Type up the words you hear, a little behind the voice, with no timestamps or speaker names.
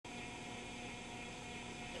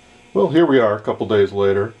Well, here we are a couple days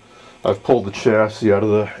later. I've pulled the chassis out of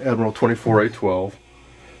the Admiral 24A12,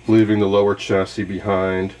 leaving the lower chassis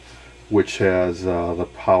behind, which has the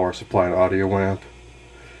power supply and audio amp.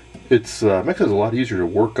 It makes it a lot easier to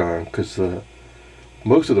work on because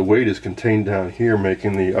most of the weight is contained down here,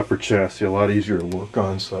 making the upper chassis a lot easier to work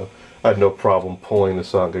on. So I had no problem pulling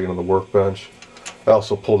this out and getting on the workbench. I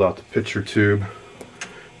also pulled out the picture tube,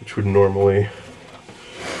 which would normally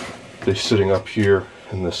be sitting up here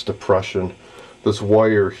in this depression. This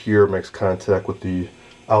wire here makes contact with the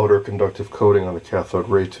outer conductive coating on the cathode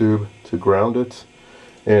ray tube to ground it,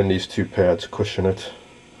 and these two pads cushion it.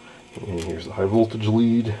 And here's the high voltage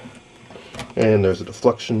lead, and there's a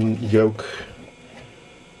deflection yoke,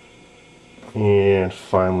 and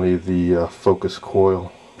finally the focus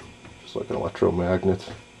coil, just like an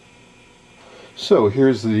electromagnet. So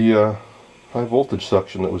here's the high voltage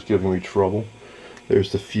section that was giving me trouble.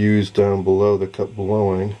 There's the fuse down below that kept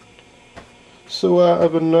blowing. So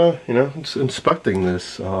I've been, inspecting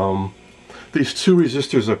this. These two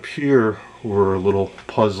resistors up here were a little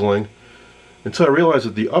puzzling until I realized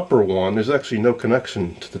that the upper one, there's actually no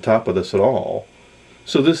connection to the top of this at all.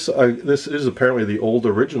 So this is apparently the old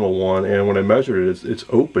original one, and when I measured it, it's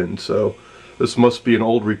open. So this must be an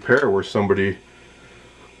old repair where somebody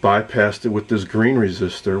bypassed it with this green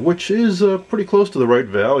resistor, which is pretty close to the right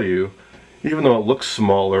value. Even though it looks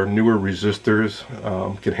smaller, newer resistors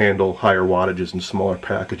can handle higher wattages in smaller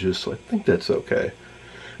packages, so I think that's okay.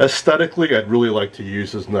 Aesthetically, I'd really like to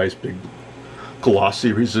use this nice big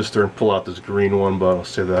glossy resistor and pull out this green one, but I'll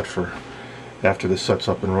save that for after this set's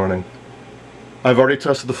up and running. I've already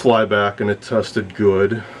tested the flyback and it tested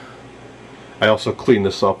good. I also cleaned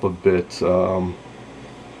this up a bit.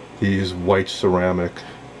 These white ceramic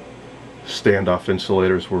standoff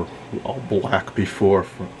insulators were all black before.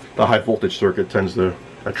 The high voltage circuit tends to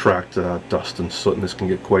attract dust and soot, and this can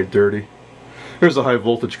get quite dirty. Here's the high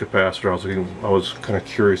voltage capacitor I was kind of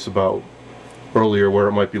curious about earlier where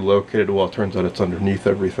it might be located. Well, it turns out it's underneath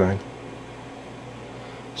everything.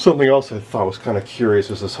 Something else I thought was kind of curious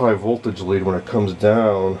is this high voltage lead, when it comes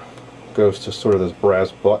down, goes to sort of this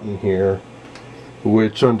brass button here,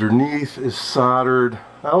 which underneath is soldered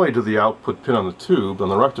not only to the output pin on the tube, on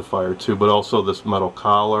the rectifier tube, but also this metal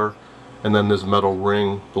collar, and then this metal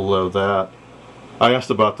ring below that. I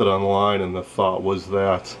asked about that online, and the thought was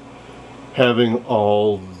that having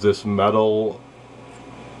all this metal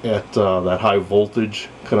at that high voltage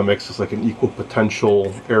kind of makes this like an equal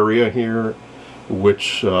potential area here,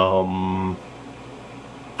 which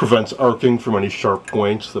prevents arcing from any sharp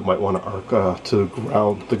points that might want to arc to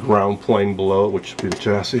the ground plane below it, which would be the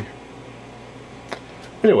chassis.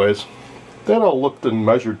 Anyways, that all looked and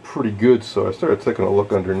measured pretty good, so I started taking a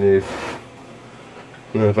look underneath.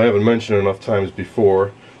 And if I haven't mentioned it enough times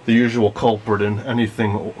before, the usual culprit in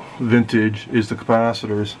anything vintage is the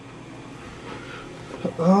capacitors.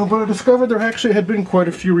 But I discovered there actually had been quite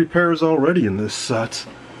a few repairs already in this set.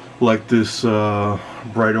 Like this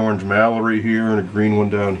bright orange Mallory here, and a green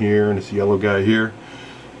one down here, and this yellow guy here.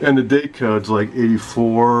 And the date code's like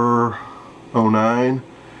 8409.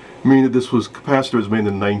 Meaning that this capacitor was made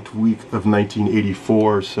in the 9th week of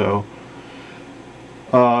 1984, so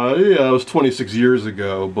yeah, it was 26 years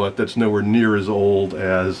ago, but that's nowhere near as old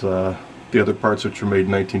as the other parts which were made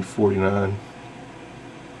in 1949.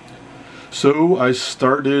 So I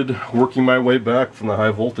started working my way back from the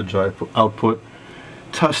high voltage output,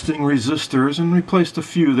 testing resistors, and replaced a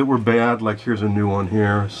few that were bad. Like here's a new one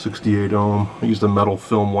here, 68 ohm. I used a metal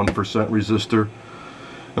film 1% resistor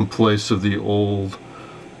in place of the old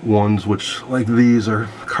ones, which, like these, are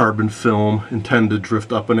carbon film, intend to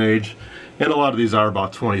drift up in age, and a lot of these are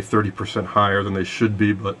about 20-30% higher than they should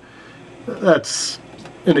be, but that's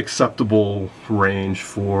an acceptable range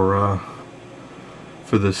for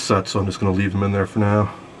this set, so I'm just going to leave them in there for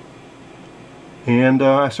now. And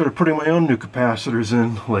I started putting my own new capacitors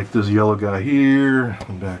in, like this yellow guy here,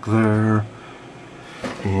 and back there,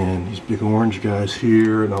 and these big orange guys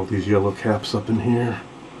here, and all these yellow caps up in here.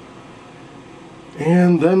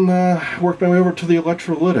 And then worked my way over to the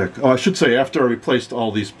electrolytic. Oh, I should say, after I replaced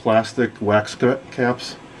all these plastic wax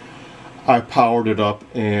caps, I powered it up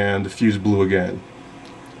and the fuse blew again.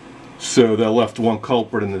 So that left one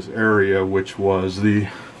culprit in this area, which was the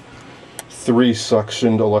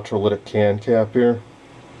 3-suctioned electrolytic can cap here.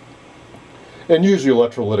 And usually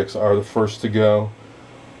electrolytics are the first to go,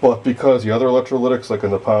 but because the other electrolytics, like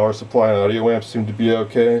in the power supply and audio amps, seemed to be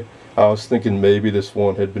okay, I was thinking maybe this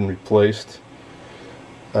one had been replaced.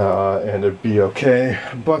 And it'd be okay,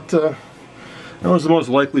 but that was the most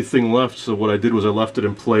likely thing left, so what I did was I left it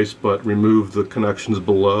in place but removed the connections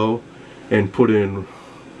below and put in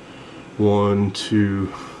 1,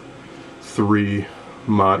 2, 3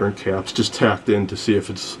 modern caps just tacked in to see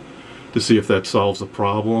if that solves the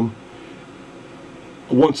problem.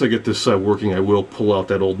 Once I get this side working, I will pull out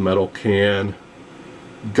that old metal can,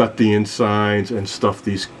 gut the insides, and stuff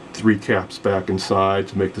these 3 caps back inside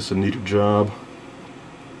to make this a neater job.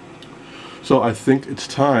 So I think it's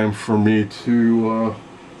time for me to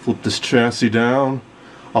flip this chassis down.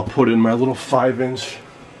 I'll put in my little 5-inch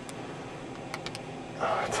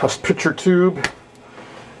test picture tube,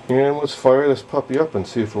 and let's fire this puppy up and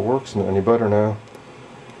see if it works any better now.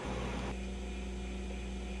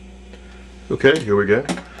 Okay, here we go.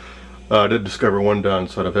 I did discover one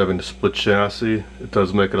downside of having the split chassis. It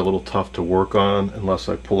does make it a little tough to work on unless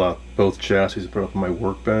I pull out both chassis and put it up on my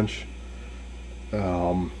workbench.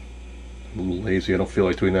 I'm a little lazy, I don't feel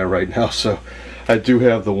like doing that right now, so I do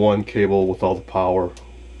have the one cable with all the power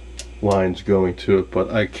lines going to it,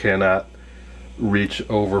 but I cannot reach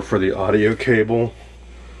over for the audio cable,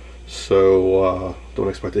 so don't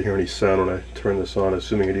expect to hear any sound when I turn this on,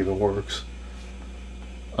 assuming it even works.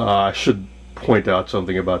 I should point out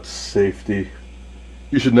something about safety.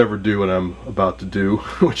 You should never do what I'm about to do,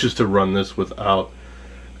 which is to run this without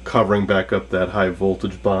covering back up that high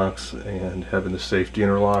voltage box and having the safety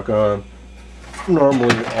interlock on.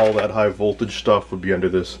 Normally all that high voltage stuff would be under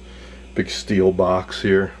this big steel box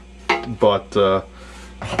here, but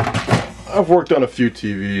I've worked on a few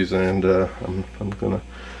TVs, and I'm gonna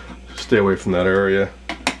stay away from that area.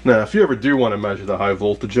 Now, if you ever do want to measure the high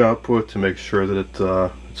voltage output to make sure that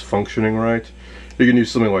it's functioning right, you can use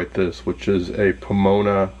something like this, which is a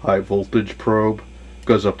Pomona high voltage probe. It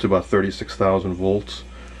goes up to about 36,000 volts.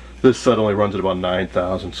 This set only runs at about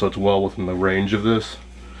 9,000, so it's well within the range of this.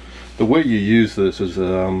 The way you use this is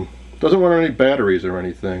doesn't run any batteries or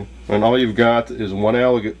anything, and all you've got is one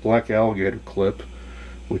black alligator clip,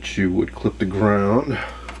 which you would clip the ground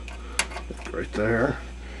right there,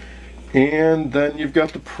 and then you've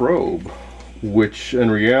got the probe, which in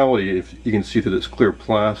reality, if you can see through this clear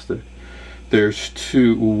plastic, there's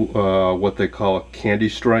 2 what they call candy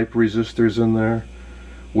stripe resistors in there,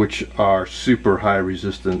 which are super high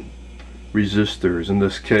resistant resistors. In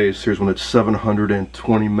this case, here's one that's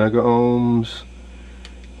 720 mega ohms,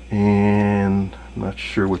 and I'm not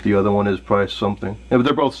sure what the other one is, probably something. Yeah, but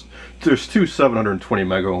they're both, there's 2 720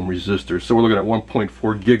 mega ohm resistors, so we're looking at 1.4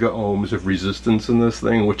 giga ohms of resistance in this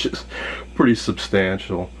thing, which is pretty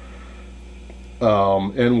substantial.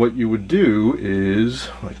 And what you would do is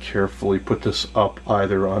like carefully put this up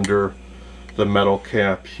either under the metal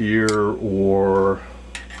cap here or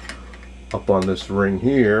up on this ring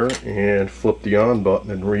here and flip the on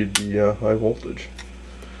button and read the high voltage.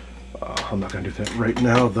 I'm not going to do that right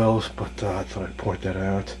now though, but I thought I'd point that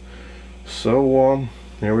out. So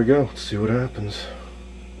there we go, let's see what happens.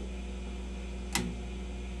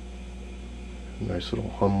 Nice little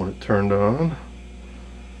hum when it turned on.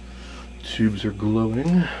 Tubes are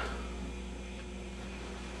glowing.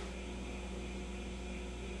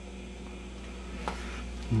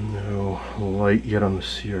 No light yet on the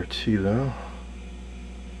CRT though.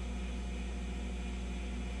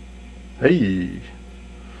 Hey,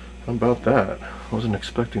 how about that? I wasn't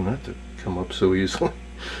expecting that to come up so easily.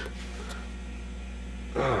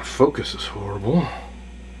 Focus is horrible.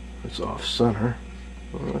 It's off center.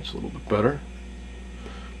 Oh, that's a little bit better.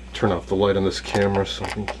 Turn off the light on this camera so I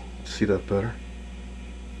can see that better.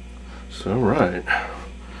 So, right.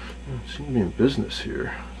 Seem to be in business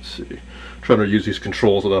here. Let's see. I'm trying to use these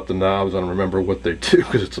controls without the knobs. I don't remember what they do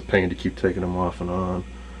because it's a pain to keep taking them off and on.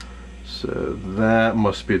 So that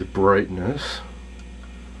must be the brightness.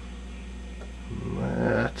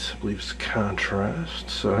 That, I believe, is contrast.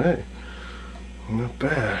 So hey, not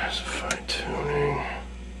bad. It's fine tuning.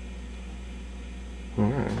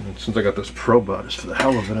 Alright, since I got this probe out just for the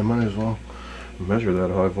hell of it, I might as well measure that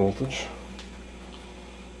high voltage.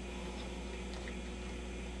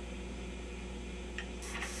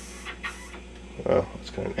 Well, that's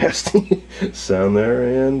kind of nasty sound there,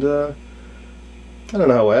 and I don't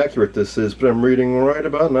know how accurate this is, but I'm reading right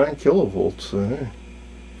about 9 kilovolts. So, hey.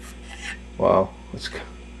 Wow, that's,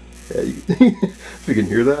 yeah, if you can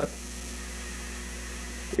hear that.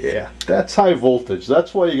 Yeah, that's high voltage.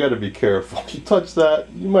 That's why you got to be careful. If you touch that,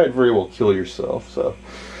 you might very well kill yourself. So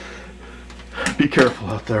be careful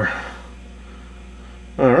out there.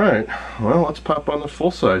 All right, well, let's pop on the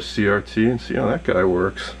full-size CRT and see how that guy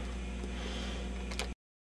works.